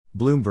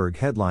Bloomberg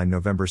headline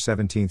November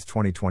 17,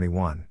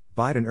 2021.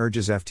 Biden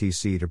urges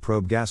FTC to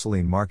probe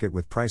gasoline market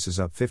with prices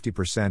up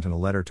 50% in a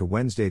letter to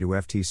Wednesday to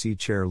FTC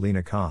Chair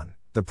Lina Khan.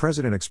 The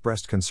president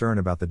expressed concern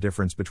about the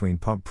difference between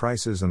pump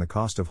prices and the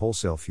cost of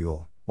wholesale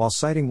fuel, while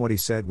citing what he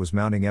said was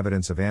mounting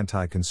evidence of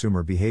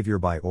anti-consumer behavior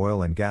by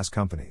oil and gas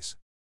companies.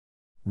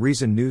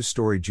 Reason News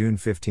story June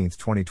 15,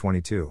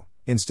 2022.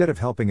 Instead of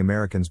helping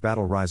Americans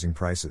battle rising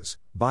prices,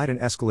 Biden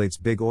escalates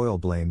big oil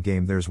blame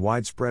game. There's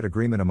widespread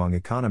agreement among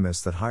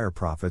economists that higher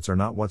profits are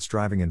not what's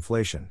driving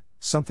inflation,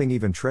 something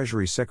even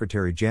Treasury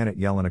Secretary Janet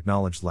Yellen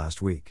acknowledged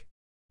last week.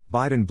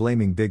 Biden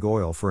blaming big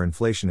oil for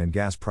inflation and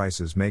gas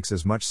prices makes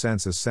as much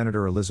sense as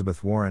Senator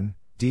Elizabeth Warren,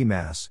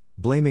 D-Mass,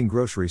 blaming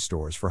grocery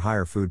stores for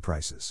higher food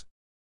prices.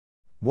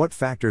 What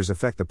factors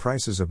affect the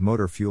prices of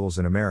motor fuels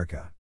in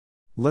America?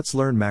 Let's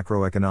learn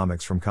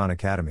macroeconomics from Khan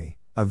Academy,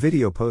 a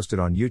video posted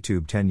on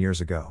YouTube 10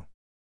 years ago.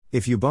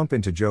 If you bump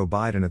into Joe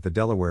Biden at the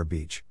Delaware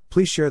beach,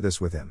 please share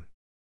this with him.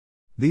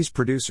 These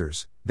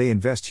producers, they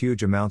invest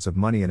huge amounts of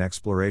money in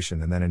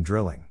exploration and then in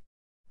drilling.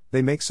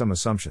 They make some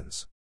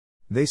assumptions.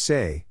 They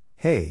say,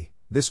 hey,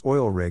 this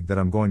oil rig that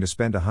I'm going to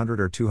spend $100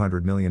 or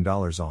 $200 million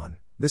on,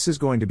 this is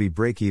going to be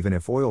break even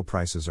if oil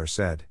prices are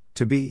said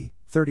to be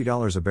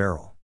 $30 a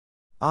barrel.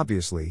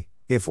 Obviously,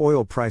 if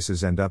oil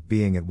prices end up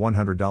being at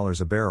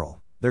 $100 a barrel,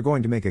 they're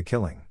going to make a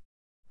killing.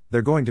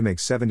 They're going to make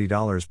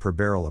 $70 per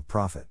barrel of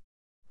profit.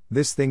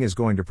 This thing is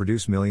going to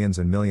produce millions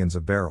and millions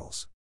of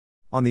barrels.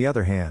 On the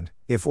other hand,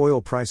 if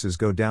oil prices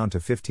go down to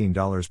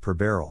 $15 per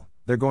barrel,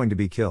 they're going to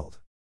be killed.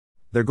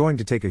 They're going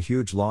to take a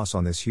huge loss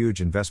on this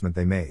huge investment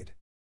they made.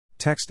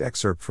 Text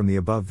excerpt from the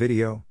above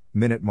video,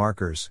 minute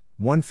markers,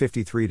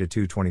 153 to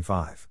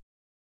 225.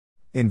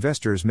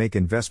 Investors make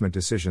investment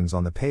decisions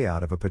on the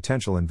payout of a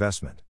potential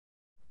investment.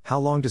 How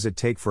long does it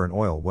take for an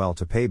oil well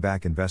to pay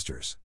back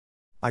investors?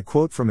 I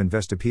quote from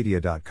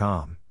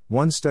Investopedia.com.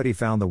 One study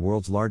found the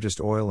world's largest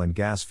oil and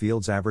gas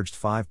fields averaged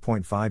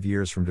 5.5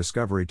 years from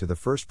discovery to the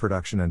first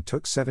production and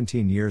took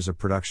 17 years of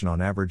production on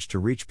average to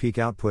reach peak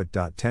output.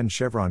 10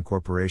 Chevron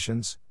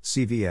Corporation's,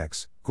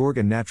 CVX,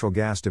 Gorgon Natural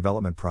Gas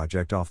Development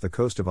Project off the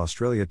coast of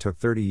Australia took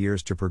 30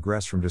 years to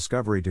progress from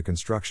discovery to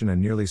construction and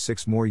nearly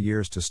 6 more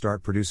years to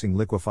start producing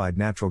liquefied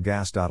natural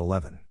gas.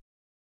 11.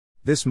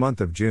 This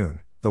month of June,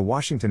 The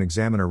Washington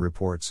Examiner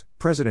reports,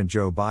 President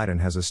Joe Biden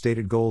has a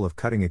stated goal of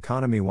cutting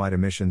economy-wide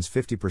emissions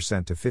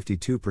 50% to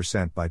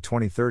 52% by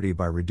 2030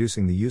 by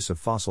reducing the use of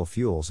fossil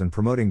fuels and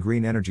promoting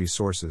green energy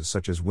sources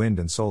such as wind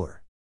and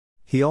solar.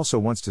 He also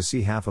wants to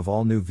see half of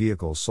all new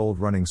vehicles sold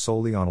running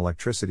solely on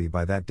electricity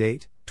by that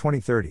date,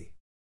 2030.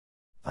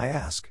 I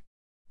ask.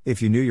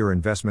 If you knew your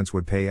investments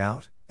would pay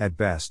out, at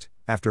best,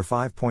 after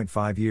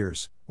 5.5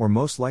 years, or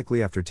most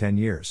likely after 10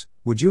 years,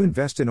 would you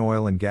invest in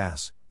oil and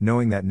gas,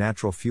 knowing that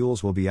natural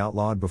fuels will be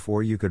outlawed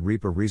before you could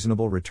reap a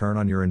reasonable return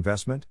on your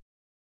investment?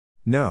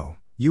 No,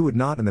 you would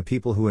not, and the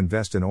people who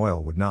invest in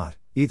oil would not,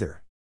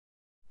 either.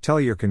 Tell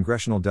your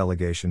congressional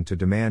delegation to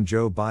demand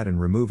Joe Biden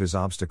remove his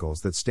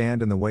obstacles that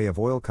stand in the way of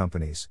oil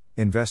companies,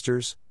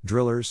 investors,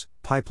 drillers,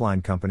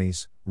 pipeline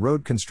companies,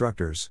 road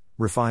constructors,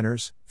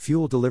 refiners,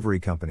 fuel delivery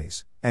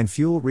companies, and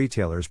fuel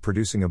retailers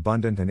producing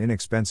abundant and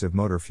inexpensive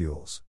motor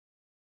fuels.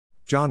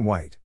 John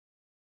White.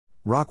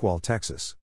 Rockwall, Texas.